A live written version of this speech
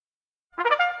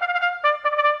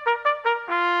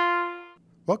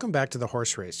Welcome back to The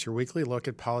Horse Race, your weekly look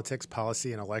at politics,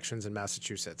 policy, and elections in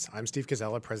Massachusetts. I'm Steve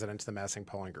Gazella, president of the Massing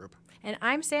Polling Group. And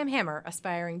I'm Sam Hammar,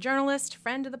 aspiring journalist,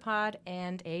 friend of the pod,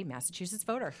 and a Massachusetts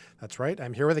voter. That's right.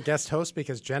 I'm here with a guest host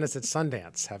because Jenn is at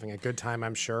Sundance, having a good time,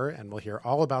 I'm sure, and we'll hear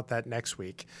all about that next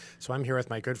week. So I'm here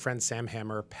with my good friend Sam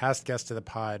Hammar, past guest of the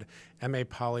pod, MA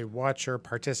Poly watcher,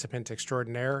 participant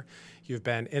extraordinaire. You've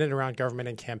been in and around government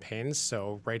and campaigns,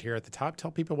 so right here at the top,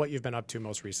 tell people what you've been up to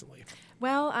most recently.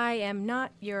 Well, I am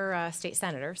not your state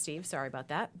senator, Steve. Sorry about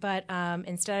that. But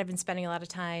instead, I've been spending a lot of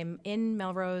time in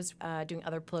Melrose doing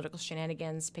other political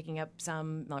shenanigans, picking up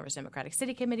some Melrose Democratic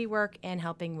City Committee work, and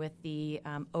helping with the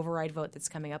override vote that's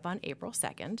coming up on April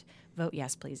 2nd. Vote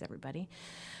yes, please, everybody.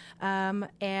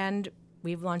 And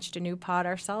we've launched a new pod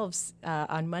ourselves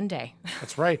on Monday.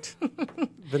 That's right.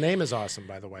 The name is awesome,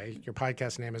 by the way. Your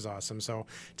podcast name is awesome. So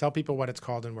tell people what it's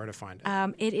called and where to find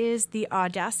it. It is The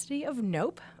Audacity of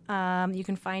Nope. You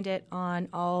can find it on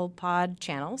all pod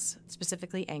channels,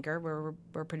 specifically Anchor, where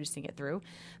we're producing it through.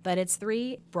 But it's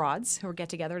three broads who get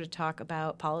together to talk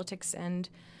about politics and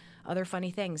other funny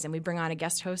things. And we bring on a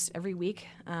guest host every week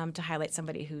to highlight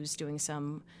somebody who's doing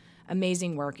some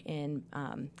amazing work in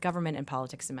government and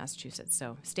politics in Massachusetts.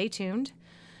 So stay tuned.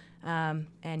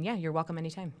 And yeah, you're welcome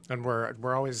anytime. And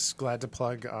we're always glad to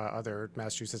plug other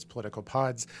Massachusetts political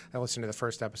pods. I listened to the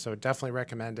first episode, definitely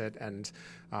recommend it. And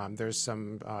there's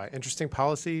some interesting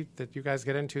policy that you guys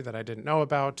get into that I didn't know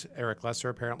about. Eric Lesser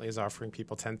apparently is offering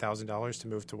people $10,000 to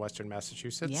move to Western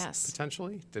Massachusetts. Yes.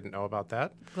 Potentially. Didn't know about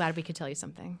that. Glad we could tell you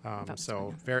something.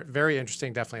 So very, very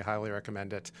interesting. Definitely highly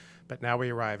recommend it. But now we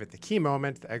arrive at the key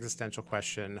moment, the existential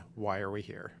question, why are we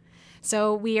here?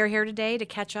 So we are here today to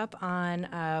catch up on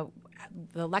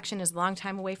the election is a long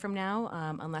time away from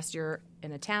now, unless you're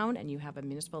in a town and you have a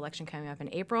municipal election coming up in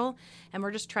April. And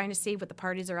we're just trying to see what the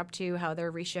parties are up to, how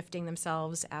they're reshifting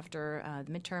themselves after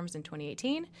the midterms in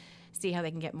 2018, see how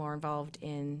they can get more involved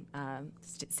in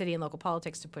city and local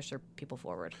politics to push their people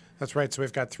forward. That's right. So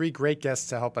we've got three great guests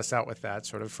to help us out with that,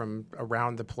 sort of from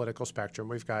around the political spectrum.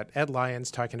 We've got Ed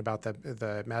Lyons talking about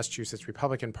the Massachusetts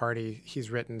Republican Party. He's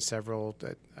written several,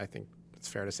 I think it's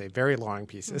fair to say, very long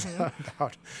pieces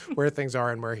about where things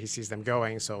are and where he sees them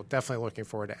going. So definitely looking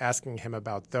forward to asking him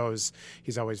about those.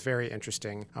 He's always very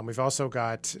interesting. We've also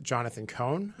got Jonathan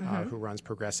Cohn, who runs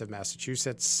Progressive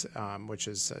Massachusetts, which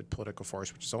is a political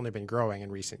force which has only been growing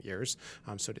in recent years.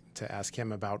 So to ask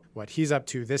him about what he's up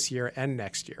to this year and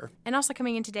next year. And also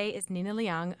coming in today is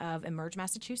Liang of Emerge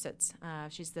Massachusetts.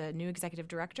 She's the new executive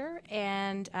director,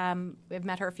 and we've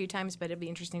met her a few times, but it'll be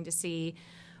interesting to see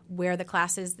where the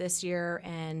class is this year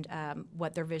and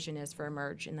what their vision is for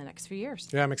Emerge in the next few years.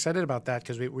 Yeah, I'm excited about that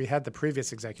because we had the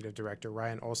previous executive director,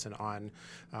 Ryan Olson, on.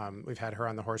 We've had her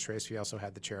on the horse race. We also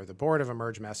had the chair of the board of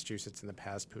Emerge Massachusetts in the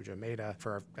past, Pooja Mehta,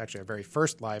 for actually our very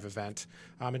first live event.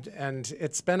 And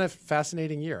it's been a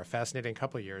fascinating year, a fascinating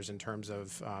couple of years in terms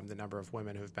of the number of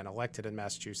women who've been elected in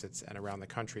Massachusetts and around the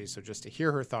country. So just to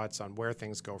hear her thoughts on where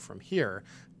things go from here,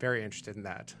 very interested in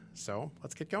that. So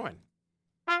let's get going.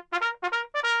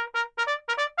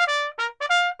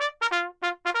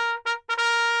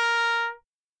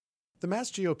 The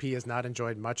Mass GOP has not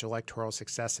enjoyed much electoral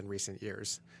success in recent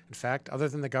years. In fact, other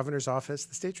than the governor's office,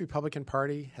 the state's Republican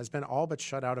Party has been all but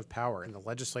shut out of power in the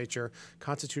legislature,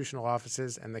 constitutional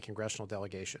offices, and the congressional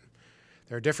delegation.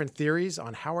 There are different theories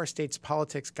on how our state's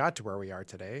politics got to where we are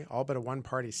today, all but a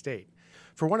one-party state.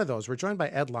 For one of those, we're joined by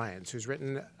Ed Lyons, who's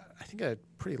written, I think, a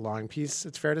pretty long piece,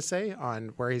 it's fair to say, on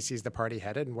where he sees the party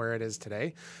headed and where it is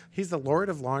today. He's the Lord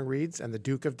of Long Reads and the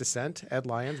Duke of Dissent. Ed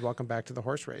Lyons, welcome back to the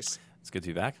horse race. It's good to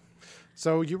be back.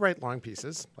 So you write long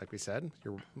pieces, like we said.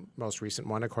 Your most recent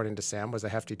one, according to Sam, was a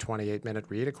hefty 28-minute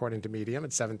read, according to Medium,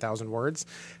 at 7,000 words.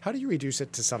 How do you reduce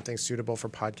it to something suitable for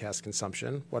podcast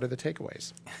consumption? What are the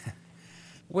takeaways?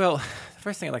 Well, the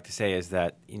first thing I'd like to say is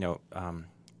that, the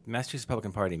Massachusetts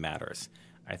Republican Party matters.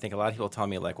 I think a lot of people tell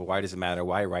me, like, well, why does it matter?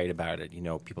 Why write about it?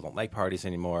 People don't like parties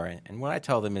anymore. And what I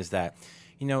tell them is that,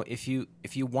 if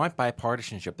you want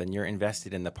bipartisanship, then you're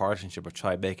invested in the partisanship of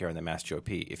Charlie Baker and the Mass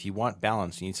GOP. If you want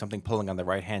balance, you need something pulling on the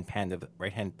right-hand pan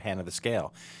of the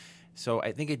scale. So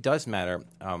I think it does matter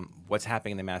what's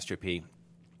happening in the Mass GOP,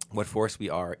 what force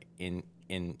we are in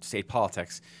state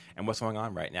politics, and what's going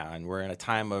on right now. And we're in a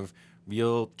time of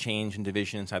real change and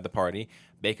division inside the party.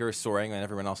 Baker is soaring and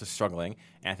everyone else is struggling.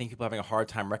 And I think people are having a hard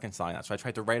time reconciling that. So I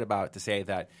tried to write about it to say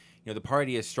that, the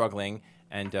party is struggling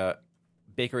and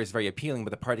Baker is very appealing,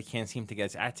 but the party can't seem to get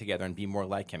its act together and be more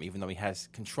like him, even though he has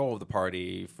control of the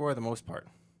party for the most part.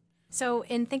 So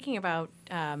in thinking about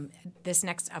this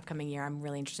next upcoming year, I'm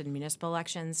really interested in municipal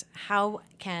elections. How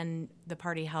can the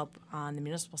party help on the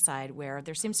municipal side where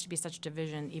there seems to be such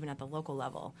division even at the local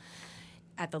level?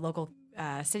 at the local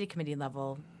city committee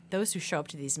level, those who show up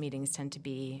to these meetings tend to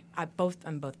be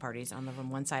on both parties, on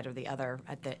one side or the other,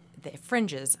 at the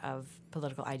fringes of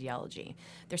political ideology.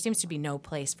 There seems to be no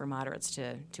place for moderates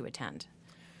to attend.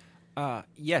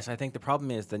 Yes, I think the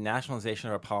problem is the nationalization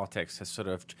of our politics has sort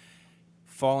of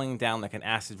falling down like an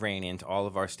acid rain into all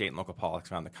of our state and local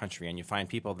politics around the country. And you find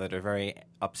people that are very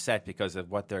upset because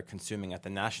of what they're consuming at the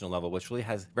national level, which really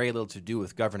has very little to do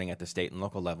with governing at the state and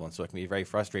local level. And so it can be very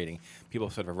frustrating. People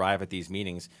sort of arrive at these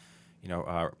meetings,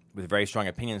 with very strong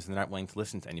opinions, and they're not willing to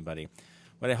listen to anybody.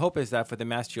 What I hope is that for the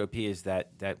Mass GOP is that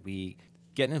we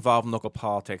get involved in local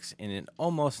politics in an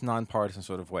almost nonpartisan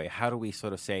sort of way. How do we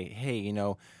sort of say, hey,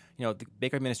 the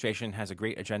Baker administration has a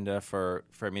great agenda for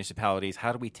municipalities.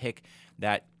 How do we take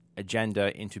that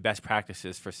agenda into best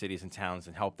practices for cities and towns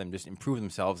and help them just improve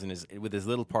themselves with as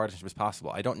little partisanship as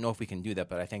possible? I don't know if we can do that,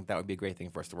 but I think that would be a great thing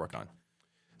for us to work on.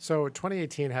 So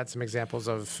 2018 had some examples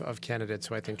of candidates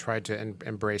who I think tried to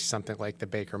embrace something like the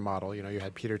Baker model. You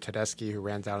had Peter Tedeschi, who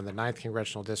ran down in the 9th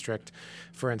Congressional District,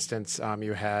 for instance.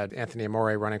 You had Anthony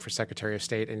Amore running for Secretary of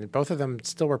State, and both of them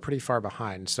still were pretty far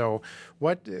behind. So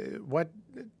what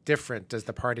different does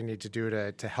the party need to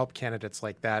do to help candidates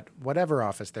like that, whatever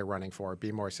office they're running for,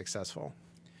 be more successful?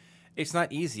 It's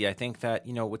not easy. I think that,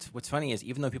 what's funny is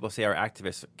even though people say our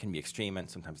activists can be extreme, and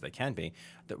sometimes they can be,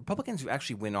 the Republicans who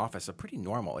actually win office are pretty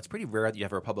normal. It's pretty rare that you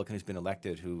have a Republican who's been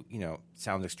elected who,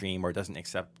 sounds extreme or doesn't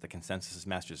accept the consensus of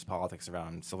Massachusetts politics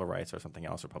around civil rights or something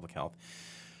else or public health.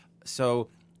 So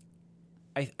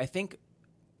I think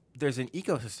there's an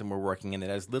ecosystem we're working in that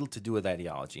has little to do with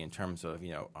ideology in terms of,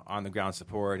 on-the-ground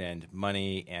support and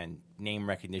money and name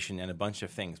recognition and a bunch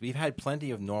of things. We've had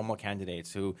plenty of normal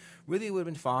candidates who really would have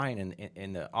been fine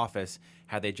in the office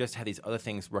had they just had these other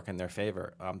things work in their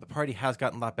favor. The party has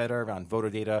gotten a lot better around voter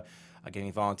data,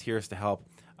 getting volunteers to help.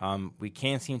 We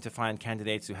can't seem to find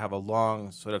candidates who have a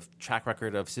long sort of track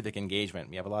record of civic engagement.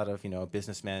 We have a lot of,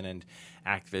 businessmen and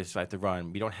activists who like to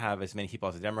run. We don't have as many people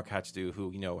as the Democrats do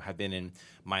who, have been in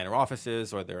minor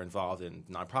offices or they're involved in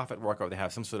nonprofit work or they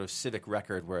have some sort of civic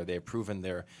record where they've proven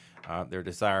their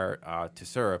desire to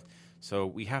serve. So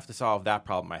we have to solve that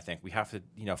problem, I think. We have to,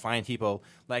 find people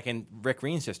like in Rick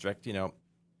Green's district,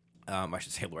 I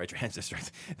should say Lori Drann's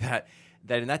district, that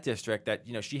in that district that,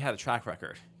 she had a track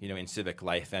record, in civic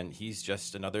life, and he's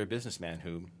just another businessman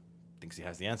who thinks he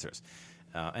has the answers.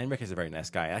 And Rick is a very nice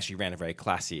guy. Actually ran a very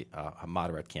classy,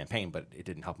 moderate campaign, but it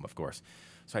didn't help him, of course.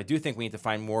 So I do think we need to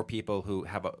find more people who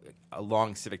have a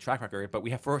long civic track record, but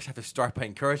we first have to start by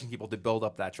encouraging people to build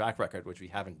up that track record, which we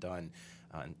haven't done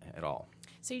at all.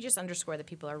 So you just underscore that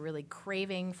people are really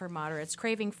craving for moderates,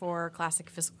 craving for classic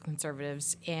fiscal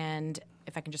conservatives, and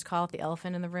if I can just call it the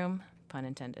elephant in the room, pun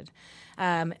intended,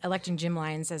 electing Jim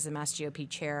Lyons as the Mass GOP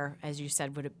chair, as you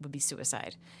said, would be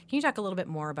suicide. Can you talk a little bit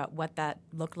more about what that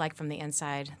looked like from the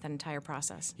inside, that entire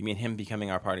process? You mean him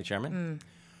becoming our party chairman?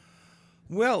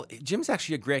 Well, Jim's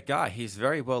actually a great guy. He's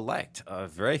very well liked.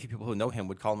 Very few people who know him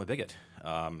would call him a bigot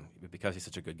because he's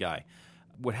such a good guy.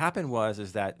 What happened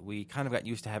is that we kind of got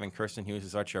used to having Kirsten Hughes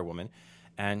as our chairwoman,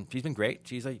 and she's been great.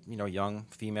 She's a young,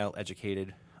 female,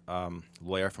 educated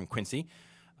lawyer from Quincy.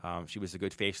 She was a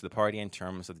good face of the party in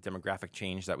terms of the demographic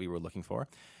change that we were looking for.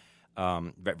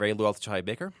 Very loyal to Charlie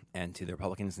Baker and to the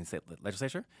Republicans in the state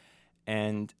legislature.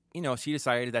 And, she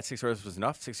decided that 6 years was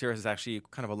enough. 6 years is actually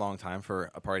kind of a long time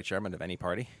for a party chairman of any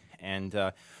party. And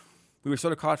we were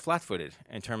sort of caught flat-footed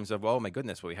in terms of, oh, my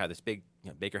goodness, we had this big,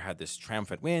 Baker had this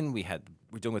triumphant win.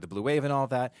 We're doing with the blue wave and all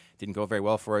that. Didn't go very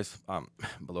well for us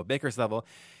below Baker's level.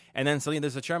 And then suddenly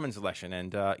there's a chairman's election.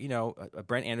 And,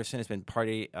 Brent Anderson has been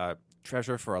party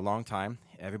treasurer for a long time.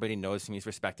 Everybody knows him. He's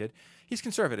respected. He's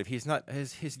conservative. He's not.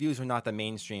 His views are not the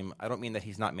mainstream. I don't mean that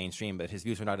he's not mainstream, but his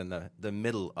views are not in the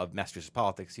middle of Massachusetts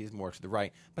politics. He's more to the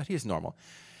right, but he's normal.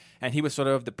 And he was sort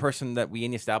of the person that we in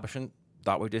the establishment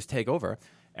thought would just take over.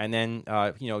 And then,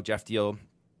 Jeff Deal,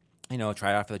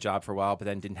 tried out for the job for a while, but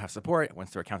then didn't have support, went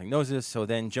through counting noses. So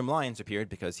then Jim Lyons appeared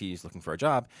because he's looking for a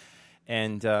job.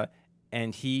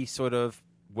 And he sort of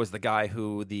was the guy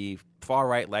who the far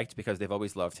right liked because they've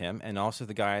always loved him, and also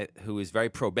the guy who is very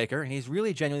pro-Baker, and he's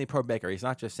really genuinely pro-Baker. He's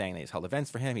not just saying that he's held events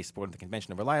for him. He's supported the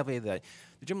convention of reliably. That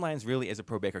Jim Lyons really is a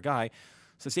pro-Baker guy.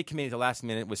 So the state committee at the last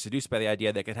minute was seduced by the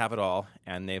idea they could have it all,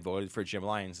 and they voted for Jim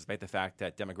Lyons, despite the fact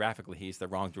that demographically he's the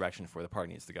wrong direction for the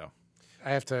party needs to go.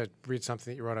 I have to read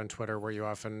something that you wrote on Twitter where you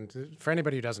often, for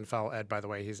anybody who doesn't follow Ed, by the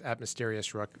way, he's at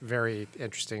Mysterious Rook. Very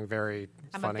interesting, very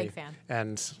funny. I'm a big fan.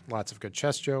 And lots of good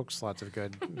chess jokes, lots of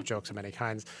good jokes of many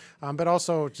kinds. But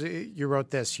also, you wrote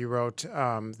this. You wrote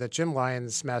that Jim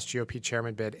Lyons' Mass GOP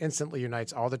chairman bid instantly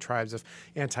unites all the tribes of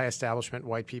anti-establishment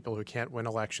white people who can't win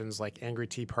elections, like angry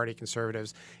Tea Party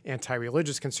conservatives,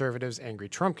 anti-religious conservatives, angry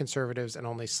Trump conservatives, and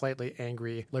only slightly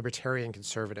angry libertarian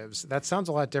conservatives. That sounds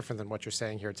a lot different than what you're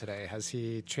saying here today. Has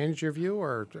he changed your view,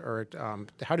 or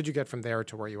how did you get from there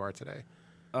to where you are today?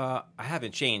 I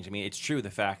haven't changed. I mean, it's true, the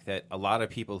fact that a lot of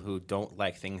people who don't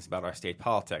like things about our state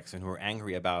politics and who are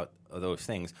angry about those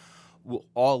things will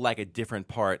all like a different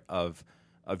part of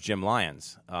Jim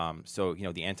Lyons. So,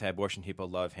 the anti-abortion people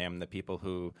love him. The people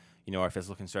who, are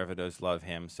fiscal conservatives love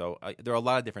him. So there are a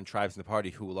lot of different tribes in the party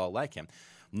who will all like him.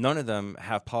 None of them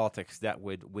have politics that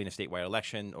would win a statewide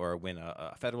election or win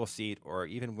a federal seat or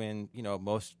even win,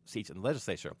 most seats in the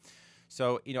legislature.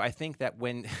 So, I think that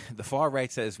when the far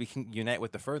right says we can unite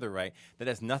with the further right, that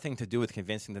has nothing to do with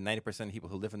convincing the 90% of people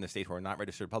who live in the state who are not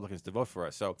registered Republicans to vote for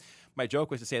us. So my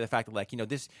joke was to say the fact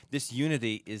that, this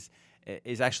unity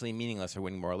is actually meaningless for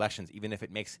winning more elections, even if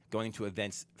it makes going to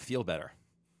events feel better.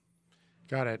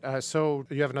 Got it. So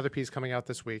you have another piece coming out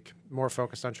this week, more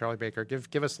focused on Charlie Baker.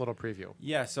 Give us a little preview.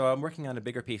 Yeah, so I'm working on a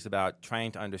bigger piece about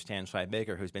trying to understand Charlie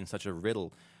Baker, who's been such a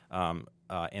riddle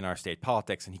in our state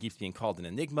politics, and he keeps being called an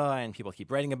enigma, and people keep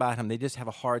writing about him. They just have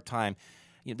a hard time.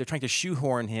 They're trying to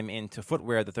shoehorn him into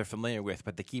footwear that they're familiar with,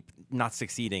 but they keep not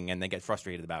succeeding, and they get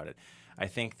frustrated about it. I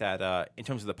think that in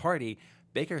terms of the party,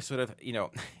 Baker sort of,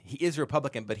 he is a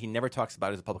Republican, but he never talks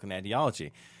about his Republican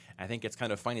ideology. I think it's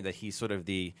kind of funny that he's sort of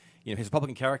his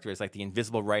Republican character is like the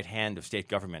invisible right hand of state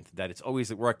government, that it's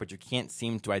always at work, but you can't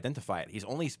seem to identify it. He's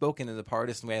only spoken in a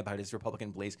partisan way about his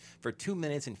Republican beliefs for 2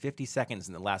 minutes and 50 seconds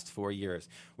in the last 4 years,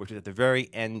 which was at the very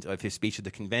end of his speech at the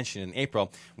convention in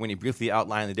April, when he briefly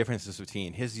outlined the differences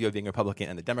between his view of being Republican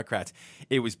and the Democrats.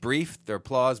 It was brief, their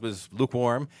applause was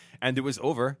lukewarm, and it was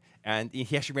over. And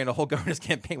he actually ran a whole governance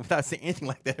campaign without saying anything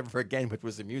like that ever again, which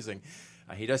was amusing.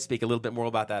 He does speak a little bit more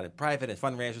about that in private and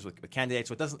fundraisers with candidates.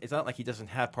 So it's not like he doesn't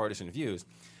have partisan views.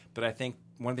 But I think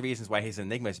one of the reasons why he's an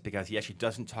enigma is because he actually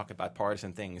doesn't talk about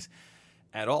partisan things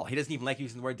at all. He doesn't even like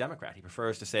using the word Democrat. He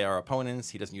prefers to say our opponents.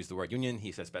 He doesn't use the word union.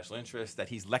 He says special interests. That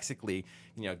he's lexically,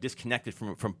 disconnected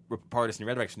from partisan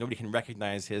rhetoric, so nobody can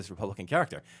recognize his Republican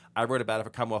character. I wrote about it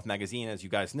for Commonwealth Magazine, as you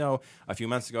guys know, a few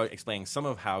months ago, explaining some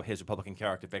of how his Republican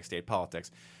character affects state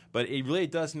politics. But it really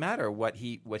does matter what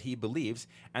he believes.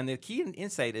 And the key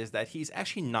insight is that he's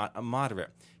actually not a moderate.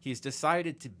 He's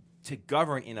decided to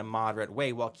govern in a moderate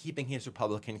way while keeping his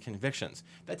Republican convictions.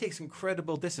 That takes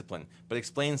incredible discipline, but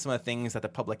explains some of the things that the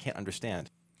public can't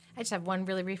understand. I just have one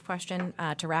really brief question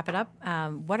to wrap it up.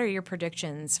 What are your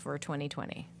predictions for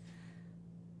 2020?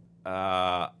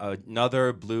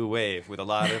 Another blue wave with a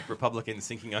lot of Republicans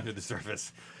sinking under the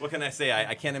surface. What can I say?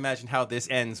 I can't imagine how this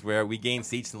ends where we gain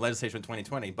seats in the legislature in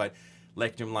 2020, but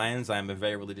like Jim Lyons, I'm a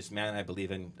very religious man. I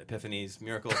believe in epiphanies,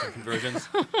 miracles, and conversions.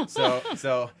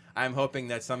 So I'm hoping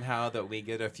that somehow that we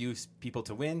get a few people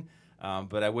to win,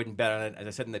 but I wouldn't bet on it. As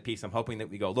I said in the piece, I'm hoping that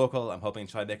we go local. I'm hoping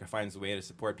Charlie Baker finds a way to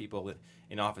support people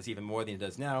in office even more than he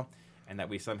does now, and that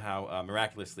we somehow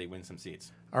miraculously win some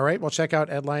seats. All right, well, check out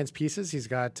Ed Lyons' pieces. He's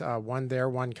got one there,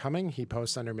 one coming. He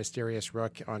posts under Mysterious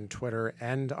Rook on Twitter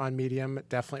and on Medium.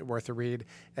 Definitely worth a read.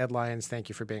 Ed Lyons, thank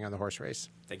you for being on The Horse Race.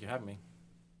 Thank you for having me.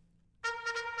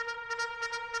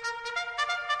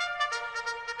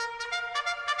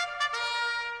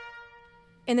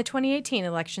 In the 2018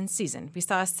 election season, we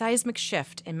saw a seismic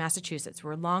shift in Massachusetts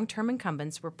where long-term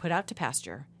incumbents were put out to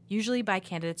pasture, usually by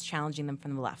candidates challenging them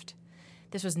from the left.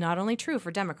 This was not only true for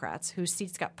Democrats, whose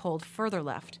seats got pulled further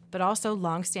left, but also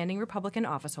long-standing Republican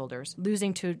office holders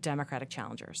losing to Democratic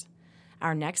challengers.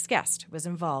 Our next guest was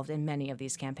involved in many of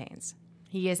these campaigns.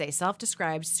 He is a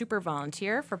self-described super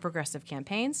volunteer for progressive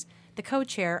campaigns, the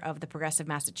co-chair of the Progressive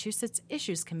Massachusetts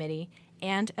Issues Committee,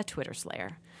 and a Twitter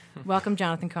slayer. Welcome,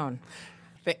 Jonathan Cohn.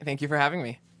 Thank you for having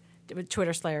me.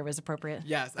 Twitter slayer was appropriate.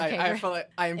 Yes, Okay,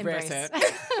 I embrace it.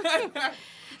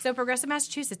 So Progressive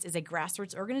Massachusetts is a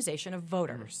grassroots organization of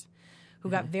voters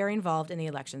who got very involved in the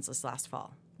elections this last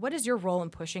fall. What is your role in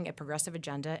pushing a progressive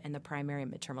agenda in the primary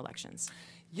and midterm elections?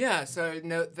 Yeah, so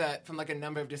note that from a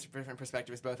number of different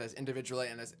perspectives, both as individually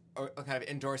and as kind of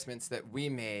endorsements that we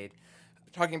made,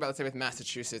 talking about, let's say, with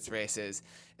Massachusetts races,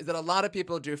 is that a lot of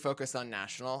people do focus on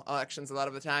national elections a lot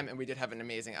of the time, and we did have an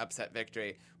amazing upset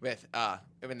victory with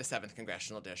in the 7th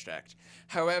Congressional District.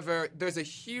 However, there's a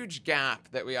huge gap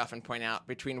that we often point out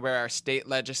between where our state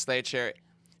legislature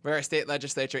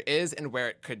is and where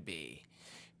it could be.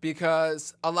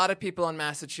 because a lot of people in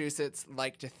Massachusetts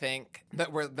like to think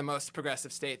that we're the most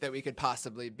progressive state that we could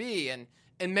possibly be. And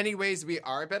in many ways, we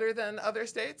are better than other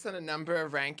states on a number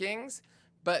of rankings.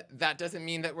 But that doesn't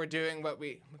mean that we're doing what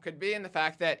we could be. And the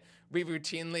fact that we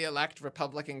routinely elect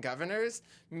Republican governors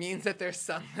means that there's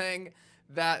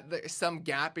some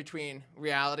gap between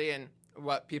reality and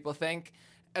what people think,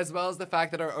 as well as the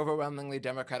fact that our overwhelmingly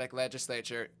Democratic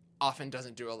legislature often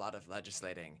doesn't do a lot of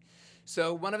legislating.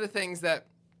 So one of the things that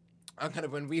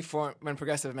when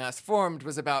Progressive Mass formed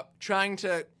was about trying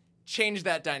to change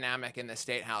that dynamic in the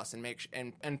state house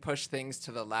and push things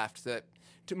to the left,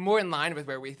 to more in line with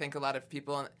where we think a lot of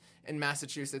people in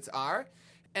Massachusetts are.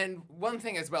 And one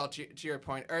thing as well, to your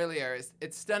point earlier, is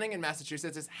it's stunning in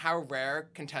Massachusetts is how rare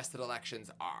contested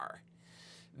elections are.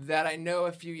 That I know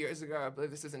a few years ago, I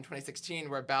believe this was in 2016,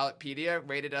 where Ballotpedia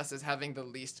rated us as having the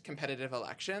least competitive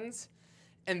elections.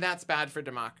 And that's bad for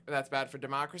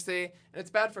democracy, and it's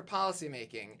bad for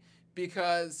policymaking,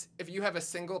 because if you have a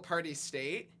single-party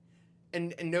state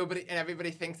and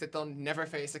everybody thinks that they'll never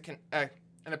face an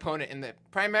opponent in the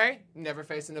primary, never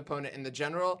face an opponent in the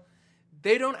general,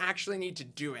 they don't actually need to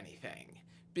do anything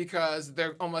because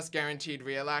they're almost guaranteed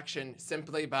re-election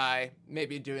simply by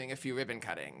maybe doing a few ribbon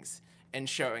cuttings and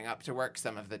showing up to work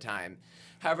some of the time.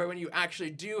 However, when you actually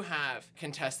do have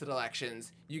contested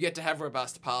elections, you get to have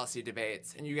robust policy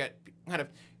debates, and you get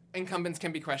incumbents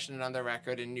can be questioned on their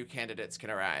record, and new candidates can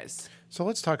arise. So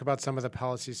let's talk about some of the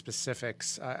policy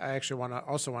specifics. I actually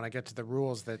want to get to the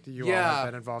rules that you all have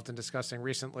been involved in discussing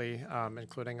recently,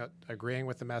 including agreeing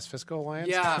with the Mass Fiscal Alliance.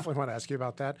 Yeah. Definitely want to ask you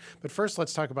about that. But first,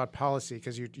 let's talk about policy,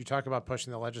 because you talk about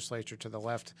pushing the legislature to the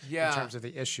left in terms of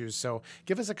the issues. So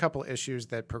give us a couple issues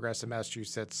that Progressive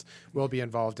Massachusetts will be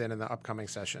involved in the upcoming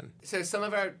session. So some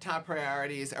of our top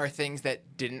priorities are things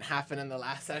that didn't happen in the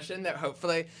last session that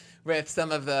hopefully with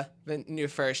some of the new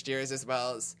first years as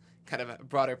well as kind of a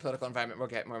broader political environment will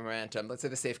get more momentum. Let's say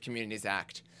the Safe Communities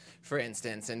Act, for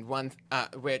instance, and one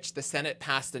which the Senate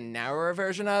passed a narrower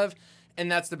version of,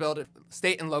 and that's to build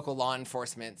state and local law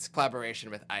enforcement's collaboration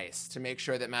with ICE to make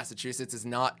sure that Massachusetts is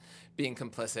not being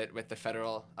complicit with the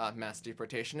federal mass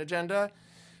deportation agenda.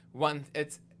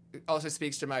 It also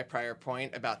speaks to my prior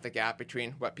point about the gap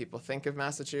between what people think of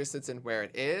Massachusetts and where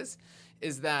it is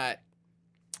that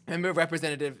Member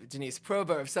Representative Denise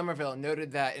Prober of Somerville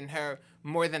noted that in her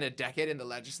more than a decade in the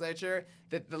legislature,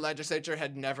 that the legislature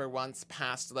had never once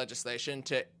passed legislation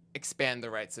to expand the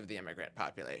rights of the immigrant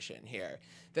population here,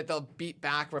 that they'll beat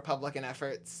back Republican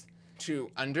efforts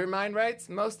to undermine rights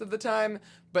most of the time,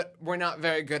 but we're not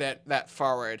very good at that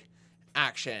forward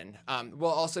action.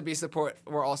 We're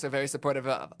also very supportive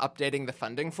of updating the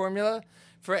funding formula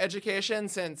for education,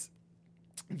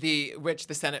 which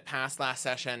the Senate passed last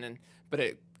session, but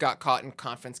it got caught in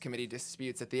conference committee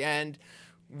disputes at the end,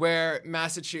 where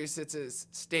Massachusetts'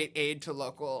 state aid to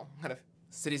local kind of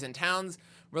cities and towns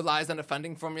relies on a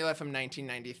funding formula from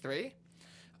 1993.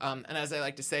 And as I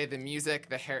like to say, the music,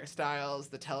 the hairstyles,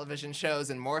 the television shows,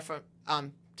 and more from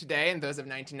today and those of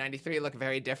 1993 look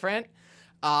very different.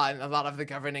 And a lot of the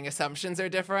governing assumptions are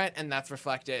different, and that's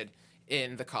reflected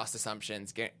in the cost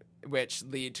assumptions, which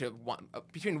lead to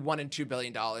between $1 and $2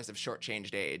 billion of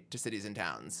shortchanged aid to cities and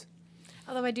towns.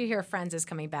 Although I do hear Friends is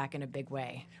coming back in a big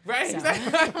way. Right, so.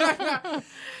 Exactly.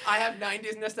 I have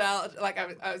 90s nostalgia. Like,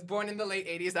 I was born in the late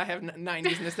 80s. I have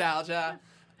 90s nostalgia.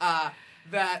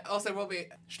 That also will be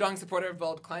strong supporter of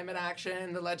bold climate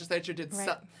action. The legislature did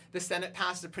the Senate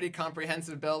passed a pretty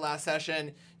comprehensive bill last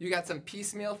session. You got some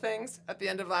piecemeal things at the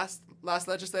end of last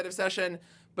legislative session,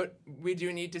 but we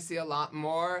do need to see a lot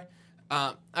more.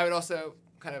 I would also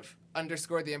kind of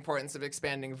underscore the importance of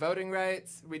expanding voting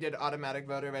rights. We did automatic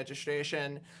voter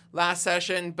registration last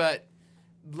session, but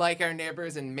like our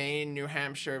neighbors in Maine, New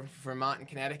Hampshire, Vermont, and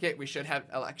Connecticut, we should have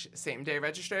same-day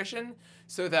registration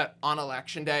so that on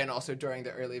election day and also during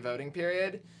the early voting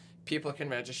period, people can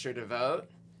register to vote.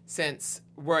 Since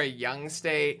we're a young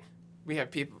state, we have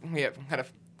kind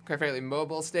of a fairly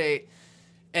mobile state,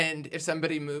 and if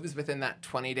somebody moves within that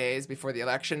 20 days before the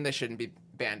election, they shouldn't be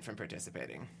banned from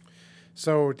participating.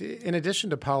 So in addition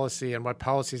to policy and what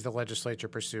policies the legislature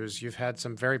pursues, you've had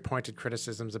some very pointed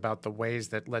criticisms about the ways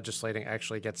that legislating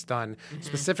actually gets done,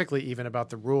 specifically even about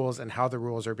the rules and how the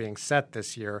rules are being set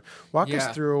this year. Walk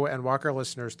us through and walk our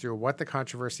listeners through what the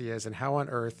controversy is and how on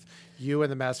earth you and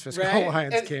the Mass Fiscal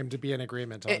Alliance came to be in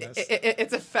agreement on this.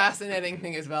 It's a fascinating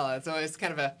thing as well. It's always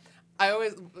kind of I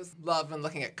always love when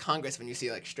looking at Congress when you see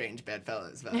like strange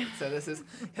bedfellows vote. So this is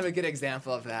kind of a good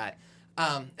example of that.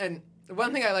 And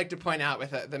one thing I like to point out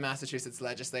with the Massachusetts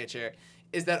legislature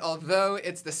is that although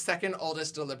it's the second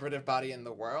oldest deliberative body in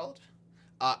the world,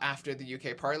 after the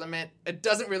UK Parliament,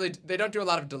 they don't do a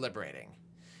lot of deliberating,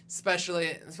 especially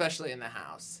in the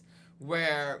House,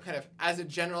 where kind of as a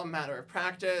general matter of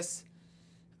practice,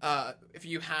 if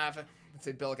you have, let's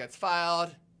say, bill gets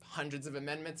filed, hundreds of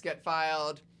amendments get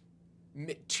filed,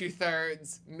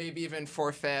 2/3, maybe even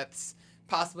 4/5,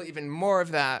 possibly even more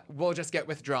of that will just get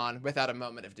withdrawn without a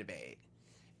moment of debate.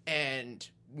 And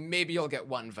maybe you'll get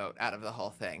one vote out of the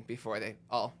whole thing before they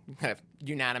all kind of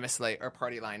unanimously or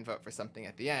party line vote for something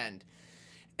at the end.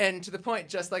 And to the point,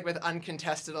 just like with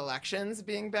uncontested elections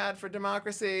being bad for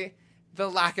democracy, the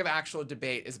lack of actual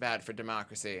debate is bad for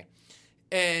democracy.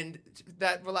 And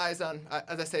that relies on,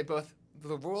 as I say, both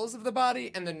the rules of the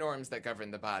body and the norms that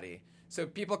govern the body. So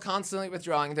people constantly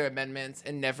withdrawing their amendments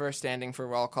and never standing for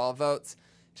roll call votes,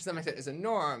 to some extent, is a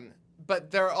norm.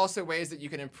 But there are also ways that you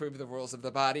can improve the rules of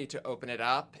the body to open it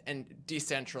up and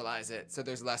decentralize it so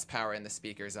there's less power in the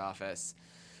speaker's office.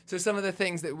 So some of the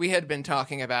things that we had been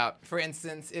talking about, for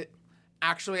instance, it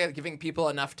actually giving people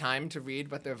enough time to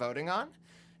read what they're voting on.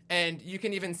 And you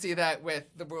can even see that with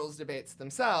the rules debates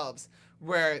themselves,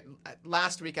 where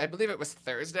last week, I believe it was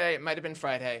Thursday, it might have been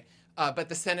Friday, but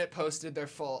the Senate posted the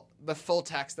full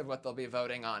text of what they'll be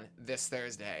voting on this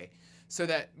Thursday, so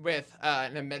that with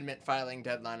an amendment filing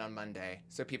deadline on Monday.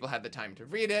 So people had the time to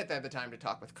read it, they had the time to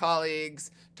talk with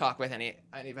colleagues, talk with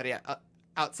anybody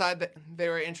outside that they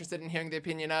were interested in hearing the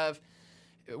opinion of,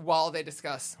 while they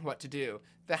discuss what to do.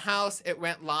 The House, it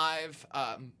went live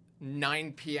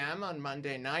 9 p.m. on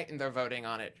Monday night, and they're voting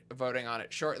on it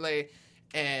shortly.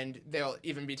 And they'll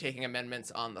even be taking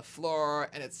amendments on the floor,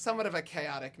 and it's somewhat of a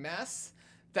chaotic mess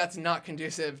that's not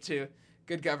conducive to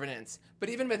good governance. But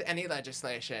even with any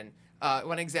legislation,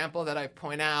 one example that I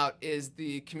point out is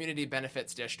the community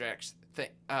benefits districts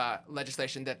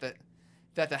legislation that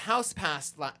the House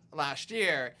passed last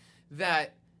year,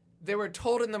 that they were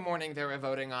told in the morning they were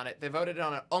voting on it. They voted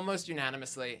on it almost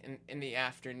unanimously in the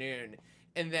afternoon.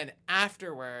 And then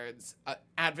afterwards,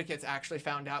 advocates actually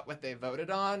found out what they voted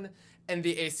on, and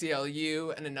the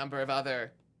ACLU and a number of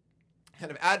other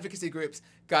kind of advocacy groups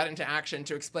got into action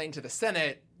to explain to the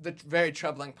Senate the very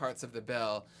troubling parts of the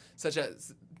bill, such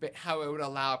as how it would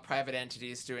allow private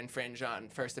entities to infringe on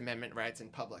First Amendment rights in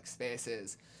public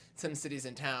spaces, some cities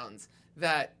and towns,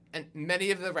 and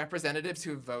many of the representatives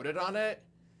who voted on it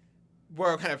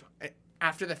were kind of,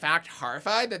 after the fact,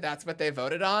 horrified that that's what they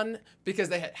voted on because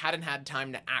they hadn't had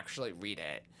time to actually read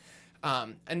it.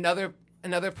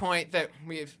 Another point that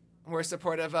we're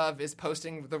supportive of is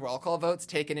posting the roll call votes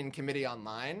taken in committee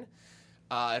online.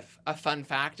 A fun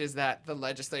fact is that the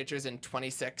legislatures in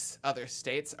 26 other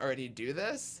states already do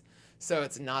this, so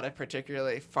it's not a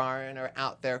particularly foreign or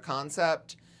out there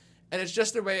concept. And it's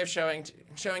just a way of showing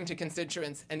to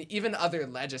constituents and even other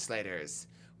legislators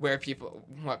what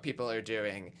people are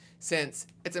doing, since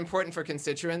it's important for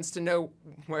constituents to know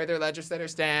where their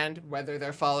legislators stand, whether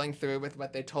they're following through with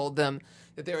what they told them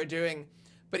that they were doing.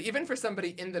 But even for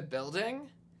somebody in the building,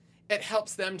 it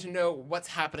helps them to know what's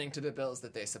happening to the bills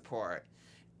that they support.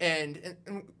 And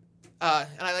I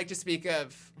like to speak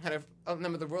of kind of a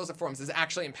number of the rules of forms as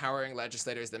actually empowering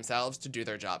legislators themselves to do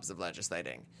their jobs of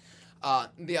legislating.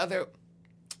 The other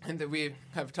thing that we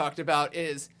have talked about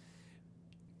is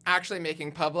actually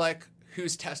making public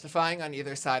who's testifying on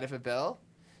either side of a bill,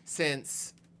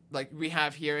 since we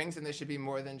have hearings and they should be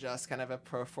more than just kind of a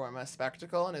pro forma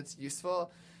spectacle, and it's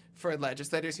useful for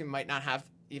legislators who might not have,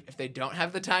 if they don't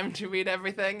have the time to read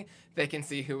everything, they can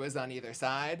see who was on either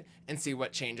side and see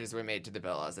what changes were made to the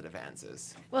bill as it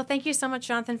advances. Well, thank you so much,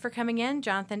 Jonathan, for coming in.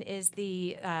 Jonathan is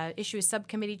the Issues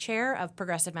Subcommittee Chair of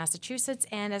Progressive Massachusetts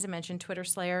and, as I mentioned, Twitter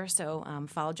Slayer, so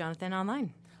follow Jonathan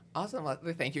online. Awesome. Well,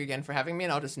 thank you again for having me.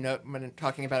 And I'll just note, when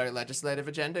talking about our legislative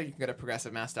agenda, you can go to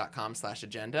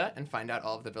progressivemass.com/agenda and find out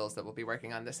all of the bills that we'll be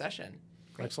working on this session.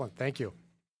 Great. Excellent. Thank you.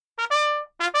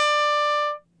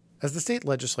 As the state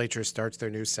legislature starts their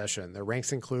new session, their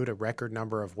ranks include a record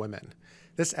number of women.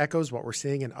 This echoes what we're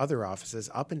seeing in other offices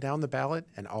up and down the ballot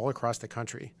and all across the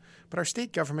country. But our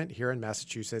state government here in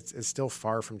Massachusetts is still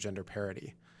far from gender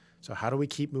parity. So how do we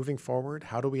keep moving forward?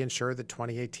 How do we ensure that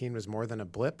 2018 was more than a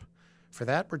blip? For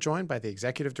that, we're joined by the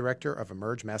Executive Director of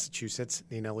Emerge Massachusetts,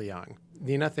 Nina Liang.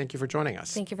 Nina, thank you for joining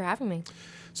us. Thank you for having me.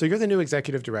 So you're the new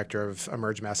Executive Director of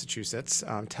Emerge Massachusetts.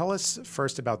 Tell us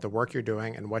first about the work you're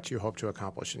doing and what you hope to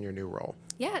accomplish in your new role.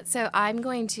 Yeah, so I'm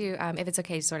going to, if it's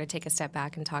okay, sort of take a step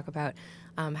back and talk about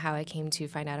how I came to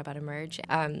find out about Emerge.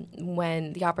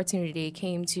 When the opportunity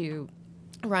came to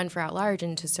run for at-large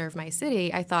and to serve my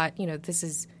city, I thought, this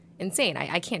is insane.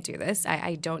 I can't do this.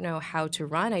 I don't know how to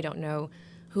run. I don't know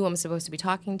who I'm supposed to be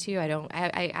talking to.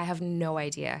 I have no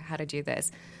idea how to do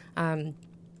this. But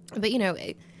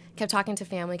kept talking to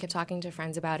family, kept talking to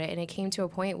friends about it, and it came to a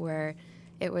point where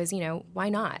it was, why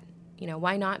not?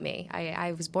 Why not me?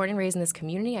 I was born and raised in this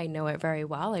community. I know it very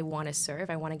well. I want to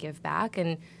serve. I want to give back.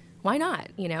 And why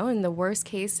not? In the worst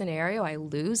case scenario, I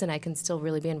lose and I can still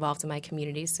really be involved in my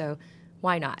community. So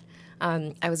why not?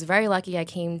 I was very lucky. I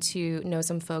came to know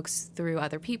some folks through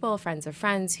other people, friends of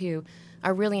friends, who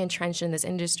are really entrenched in this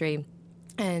industry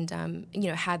and,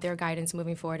 had their guidance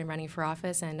moving forward and running for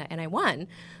office. And I won.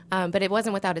 But it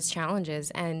wasn't without its challenges.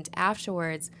 And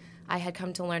afterwards, I had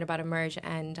come to learn about Emerge,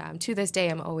 and to this day,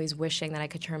 I'm always wishing that I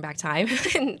could turn back time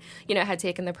and, had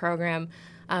taken the program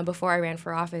before I ran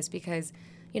for office, because,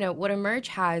 what Emerge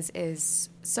has is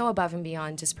so above and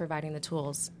beyond just providing the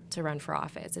tools to run for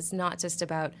office. It's not just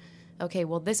about, okay,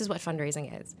 well, this is what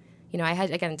fundraising is. I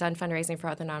had, again, done fundraising for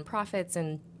other nonprofits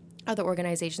and other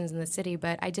organizations in the city,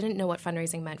 but I didn't know what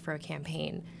fundraising meant for a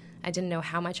campaign. I didn't know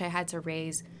how much I had to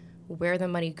raise, where the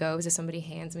money goes if somebody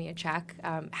hands me a check,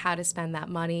 how to spend that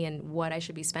money and what I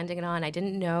should be spending it on. I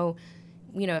didn't know,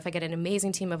 if I get an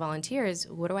amazing team of volunteers,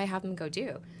 what do I have them go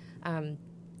do?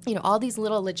 All these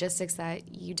little logistics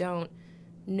that you don't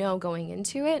know going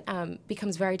into it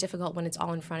becomes very difficult when it's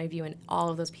all in front of you, and all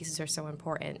of those pieces are so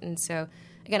important. And so,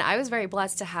 again, I was very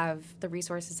blessed to have the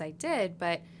resources I did,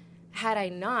 but had I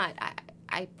not,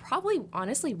 I probably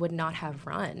honestly would not have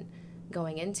run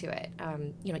going into it.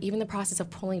 Even the process of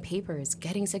pulling papers,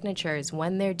 getting signatures,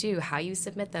 when they're due, how you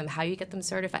submit them, how you get them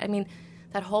certified. I mean,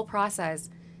 that whole process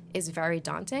is very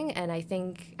daunting. And I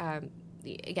think,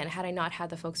 again, had I not had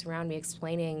the folks around me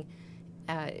explaining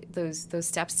those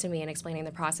steps to me and explaining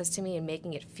the process to me and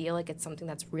making it feel like it's something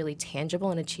that's really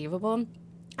tangible and achievable,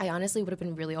 I honestly would have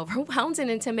been really overwhelmed and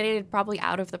intimidated, probably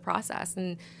out of the process.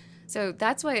 And so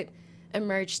that's what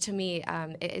Emerge to me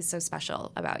is so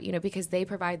special about, because they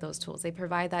provide those tools. They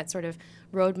provide that sort of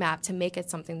roadmap to make it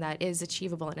something that is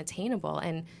achievable and attainable,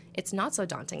 and it's not so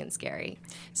daunting and scary.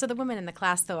 So the women in the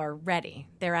class, though, are ready.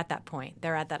 They're at that point.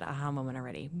 They're at that aha moment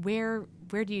already. Where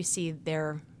do you see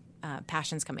their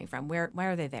passions coming from? Why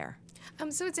are they there?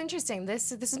 So it's interesting.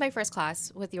 This is my first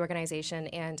class with the organization,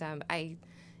 and I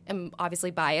am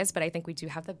obviously biased, but I think we do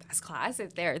have the best class.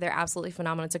 They're absolutely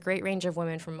phenomenal. It's a great range of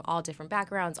women from all different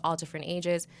backgrounds, all different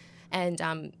ages, and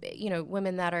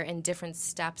women that are in different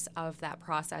steps of that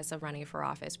process of running for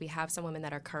office. We have some women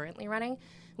that are currently running.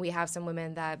 We have some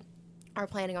women that are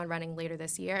planning on running later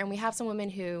this year, and we have some women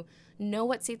who know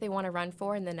what seat they want to run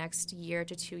for in the next year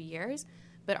to 2 years,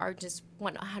 but are just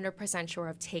 100% sure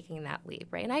of taking that leap,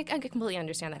 right? And I completely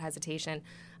understand that hesitation.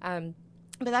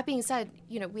 But that being said,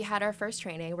 we had our first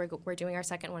training. We're doing our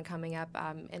second one coming up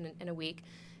in a week.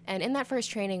 And in that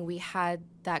first training, we had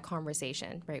that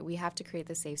conversation, right? We have to create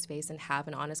the safe space and have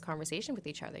an honest conversation with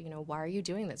each other. Why are you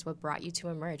doing this? What brought you to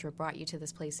Emerge? What brought you to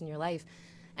this place in your life?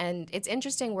 And it's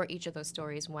interesting where each of those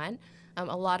stories went.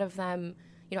 A lot of them,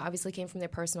 obviously came from their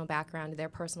personal background, their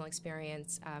personal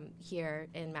experience here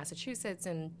in Massachusetts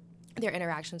and their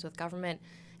interactions with government.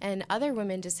 And other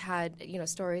women just had,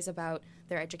 stories about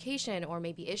their education or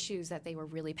maybe issues that they were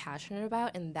really passionate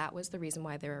about, and that was the reason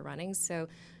why they were running. So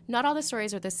not all the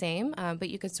stories are the same, but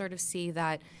you could sort of see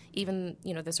that even,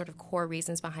 the sort of core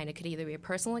reasons behind it could either be a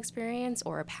personal experience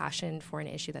or a passion for an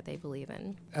issue that they believe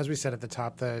in. As we said at the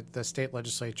top, the state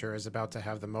legislature is about to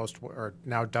have the most, or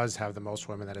now does have the most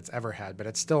women that it's ever had, but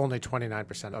it's still only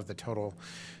 29% of the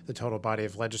total body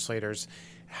of legislators.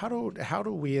 How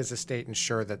do we as a state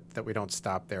ensure that we don't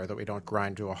stop there, that we don't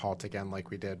grind to a halt again like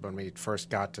we did when we first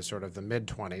got to sort of the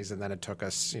mid-20s, and then it took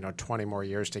us 20 more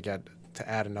years to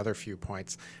add another few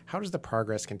points? How does the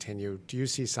progress continue? Do you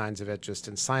see signs of it just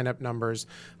in sign-up numbers?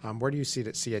 Where do you see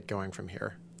it going from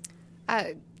here?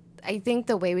 I think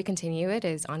the way we continue it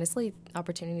is honestly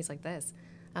opportunities like this,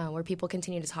 where people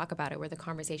continue to talk about it, where the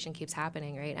conversation keeps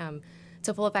happening, right?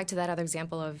 To pull it back to that other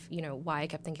example of, why I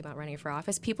kept thinking about running for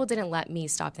office, people didn't let me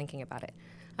stop thinking about it.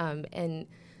 And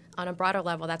on a broader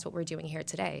level, that's what we're doing here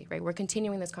today, right? We're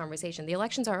continuing this conversation. The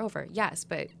elections are over, yes,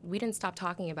 but we didn't stop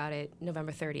talking about it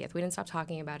November 30th. We didn't stop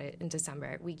talking about it in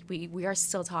December. We are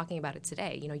still talking about it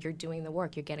today. You're doing the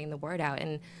work, you're getting the word out,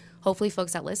 and hopefully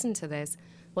folks that listen to this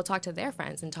will talk to their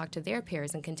friends and talk to their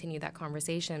peers and continue that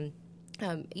conversation.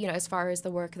 As far as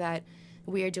the work that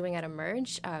we are doing at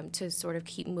Emerge to sort of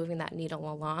keep moving that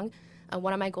needle along,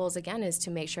 one of my goals, again, is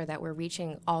to make sure that we're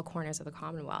reaching all corners of the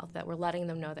Commonwealth, that we're letting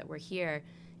them know that we're here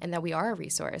and that we are a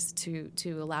resource to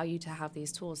allow you to have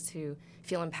these tools to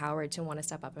feel empowered to want to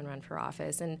step up and run for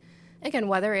office. And again,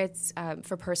 whether it's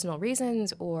for personal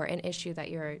reasons or an issue that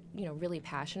you're really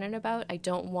passionate about, I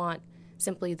don't want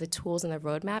simply the tools and the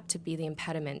roadmap to be the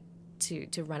impediment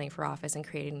to running for office and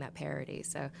creating that parity.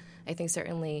 So I think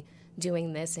certainly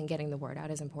doing this and getting the word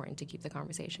out is important to keep the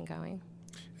conversation going.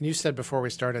 And you said before we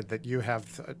started that you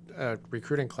have a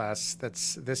recruiting class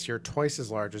that's this year twice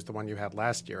as large as the one you had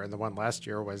last year. And the one last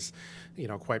year was,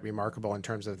 quite remarkable in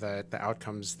terms of the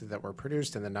outcomes that were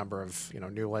produced and the number of,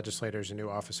 new legislators and new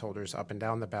office holders up and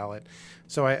down the ballot.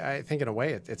 So I think in a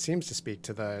way it seems to speak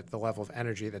to the level of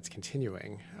energy that's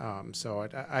continuing. So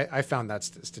I found that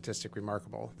statistic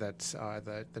remarkable, that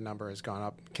the number has gone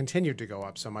up, continued to go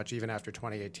up so much even after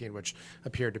 2018, which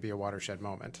appeared to be a watershed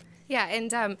moment. Yeah,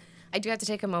 and I do have to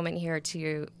take a moment here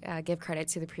to give credit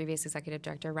to the previous executive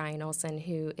director, Ryan Olson,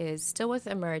 who is still with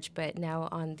Emerge, but now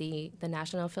on the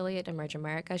national affiliate, Emerge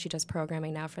America. She does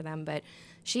programming now for them, but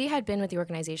she had been with the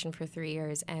organization for 3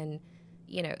 years and,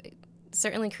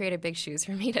 certainly created big shoes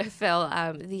for me to fill.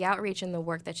 The outreach and the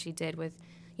work that she did with,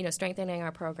 strengthening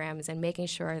our programs and making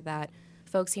sure that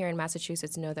folks here in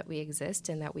Massachusetts know that we exist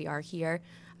and that we are here.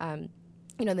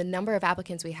 The number of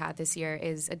applicants we had this year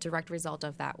is a direct result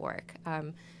of that work.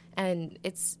 And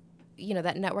it's,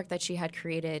 that network that she had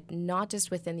created, not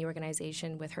just within the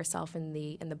organization with herself and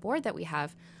the board that we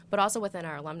have, but also within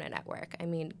our alumni network. I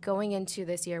mean, going into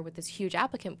this year with this huge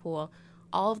applicant pool,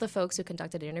 all of the folks who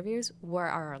conducted interviews were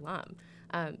our alum.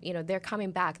 They're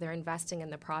coming back, they're investing in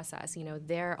the process.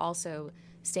 They're also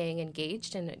staying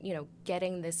engaged and,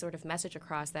 getting this sort of message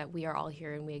across that we are all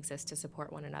here and we exist to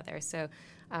support one another. So,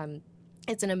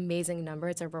 it's an amazing number.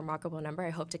 It's a remarkable number. I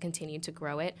hope to continue to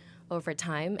grow it over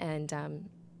time. And,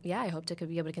 I hope to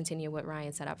be able to continue what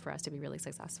Ryan set up for us to be really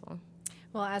successful.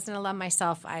 Well, as an alum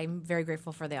myself, I'm very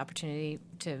grateful for the opportunity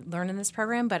to learn in this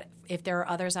program. But if there are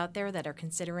others out there that are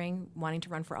considering wanting to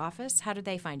run for office, how do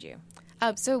they find you?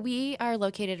 So we are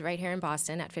located right here in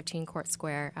Boston at 15 Court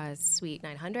Square, Suite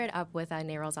 900, up with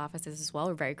NARAL's offices as well.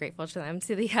 We're very grateful to them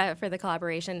for the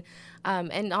collaboration.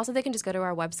 And also they can just go to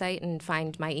our website and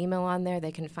find my email on there.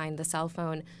 They can find the cell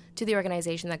phone to the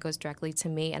organization that goes directly to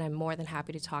me, and I'm more than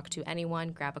happy to talk to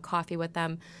anyone, grab a coffee with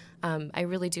them. I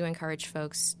really do encourage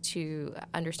folks to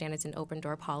understand it's an open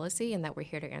door policy and that we're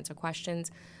here to answer questions.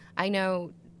 I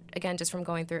know, again, just from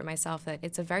going through it myself, that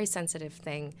it's a very sensitive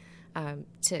thing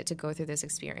to go through this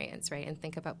experience, right? And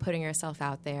think about putting yourself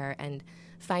out there and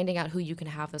finding out who you can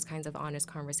have those kinds of honest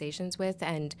conversations with.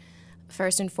 And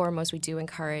first and foremost, we do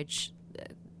encourage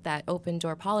that open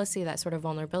door policy, that sort of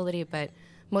vulnerability, but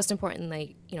most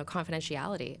importantly,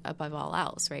 confidentiality above all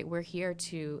else, right? We're here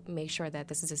to make sure that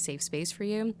this is a safe space for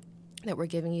you, that we're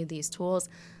giving you these tools,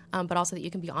 but also that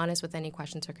you can be honest with any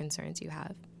questions or concerns you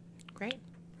have. Great.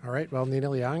 All right. Well, Nina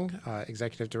Liang,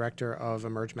 Executive Director of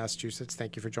Emerge Massachusetts,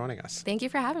 thank you for joining us. Thank you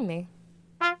for having me.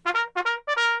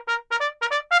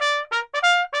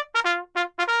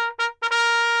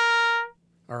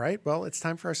 All right. Well, it's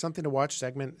time for our Something to Watch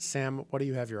segment. Sam, what do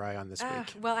you have your eye on this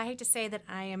week? Well, I hate to say that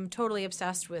I am totally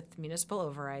obsessed with municipal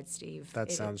override, Steve.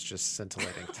 That sounds just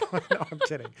scintillating. No, I'm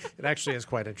kidding. It actually is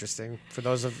quite interesting. For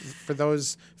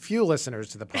those few listeners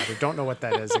to the pod who don't know what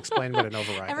that is, explain what an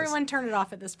override is. Everyone turn it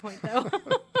off at this point, though.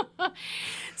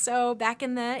 So back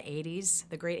in the 80s,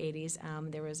 the great 80s,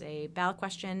 there was a ballot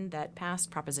question that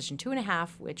passed Proposition 2.5,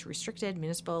 which restricted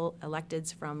municipal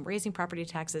electeds from raising property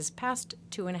taxes past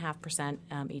 2.5%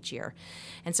 each year.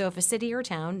 And so if a city or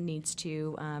town needs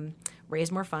to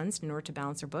raise more funds in order to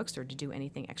balance their books or to do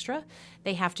anything extra,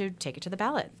 they have to take it to the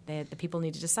ballot. The people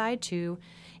need to decide to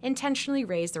intentionally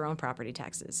raise their own property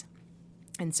taxes.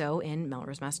 And so in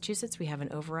Melrose, Massachusetts, we have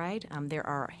an override. There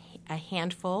are a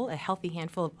healthy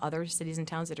handful of other cities and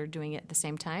towns that are doing it at the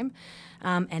same time,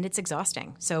 and it's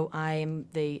exhausting. So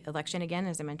the election, again,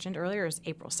 as I mentioned earlier, is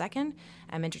April 2nd.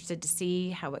 I'm interested to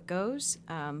see how it goes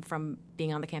from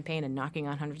being on the campaign and knocking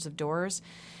on hundreds of doors.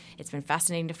 It's been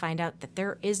fascinating to find out that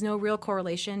there is no real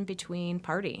correlation between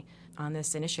party on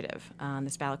this initiative, on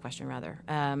this ballot question, rather.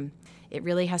 It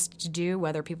really has to do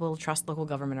whether people trust local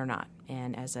government or not.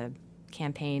 And as a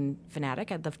campaign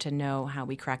fanatic, I'd love to know how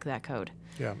we crack that code.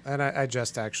 Yeah, and I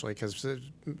just actually, because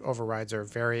overrides are a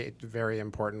very, very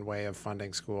important way of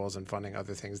funding schools and funding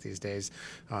other things these days,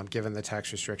 given the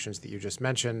tax restrictions that you just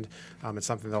mentioned. It's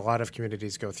something that a lot of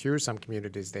communities go through. Some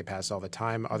communities, they pass all the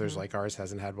time. Others, like ours,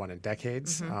 hasn't had one in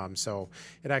decades. So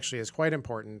it actually is quite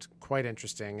important, quite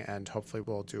interesting, and hopefully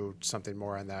we'll do something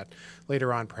more on that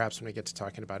later on, perhaps when we get to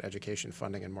talking about education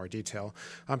funding in more detail.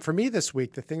 For me this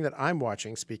week, the thing that I'm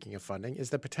watching, speaking of funding, is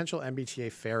the potential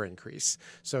MBTA fare increase.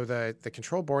 So the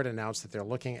control board announced that they're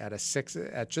looking at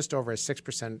just over a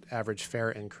 6% average fare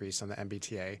increase on the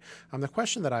MBTA. The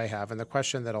question that I have, and the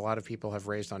question that a lot of people have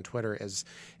raised on Twitter, is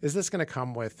this going to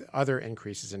come with other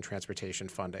increases in transportation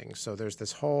funding? So there's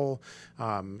this whole,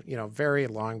 very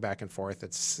long back and forth.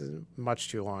 It's much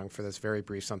too long for this very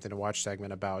brief Something to Watch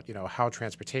segment about, how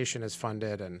transportation is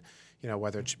funded and,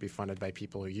 whether it should be funded by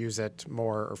people who use it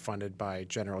more or funded by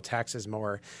general taxes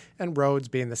more, and roads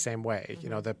being the same way.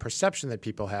 Mm-hmm. The perception that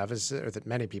people have or that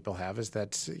many people have is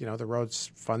that, the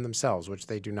roads fund themselves, which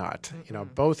they do not.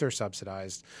 Mm-hmm. Both are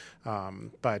subsidized,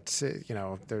 but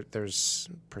there's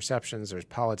perceptions, there's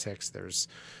politics, there's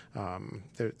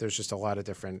just a lot of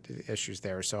different issues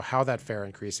there. So how that fare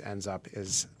increase ends up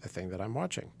is the thing that I'm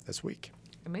watching this week.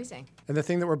 Amazing. And the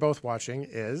thing that we're both watching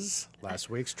is last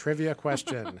week's trivia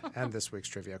question and this week's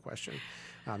trivia question.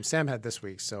 Sam had this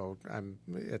week, and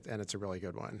it's a really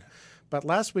good one. But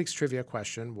last week's trivia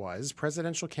question was,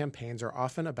 presidential campaigns are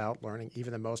often about learning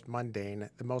even the most mundane,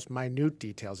 the most minute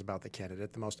details about the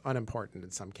candidate, the most unimportant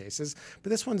in some cases. But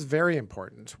this one's very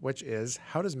important, which is,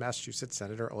 how does Massachusetts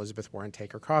Senator Elizabeth Warren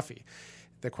take her coffee?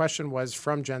 The question was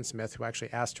from Jen Smith, who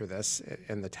actually asked her this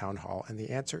in the town hall, and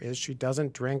the answer is she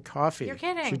doesn't drink coffee. You're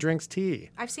kidding. She drinks tea.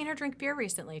 I've seen her drink beer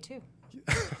recently, too.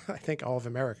 I think all of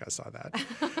America saw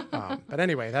that. But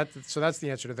anyway, that's the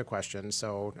answer to the question.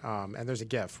 So, and there's a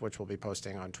GIF, which we'll be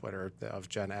posting on Twitter, of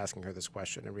Jen asking her this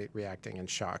question and reacting in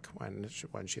shock when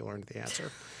she learned the answer.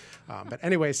 But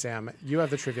anyway, Sam, you have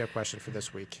the trivia question for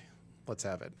this week. Let's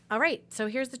have it. All right. So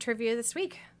here's the trivia this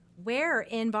week. Where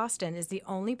in Boston is the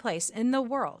only place in the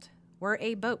world where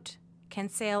a boat can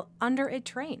sail under a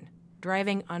train,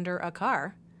 driving under a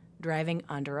car, driving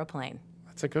under a plane?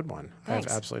 That's a good one. Thanks.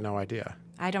 I have absolutely no idea.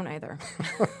 I don't either.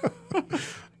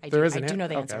 I do know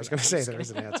the answer. Okay, I was going to say there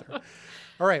is an answer.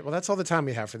 All right. Well, that's all the time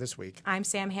we have for this week. I'm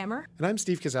Sam Hammar. And I'm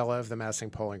Steve Casella of the Massing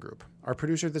Polling Group. Our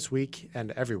producer this week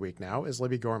and every week now is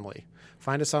Libby Gormley.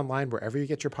 Find us online wherever you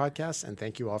get your podcasts, and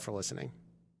thank you all for listening.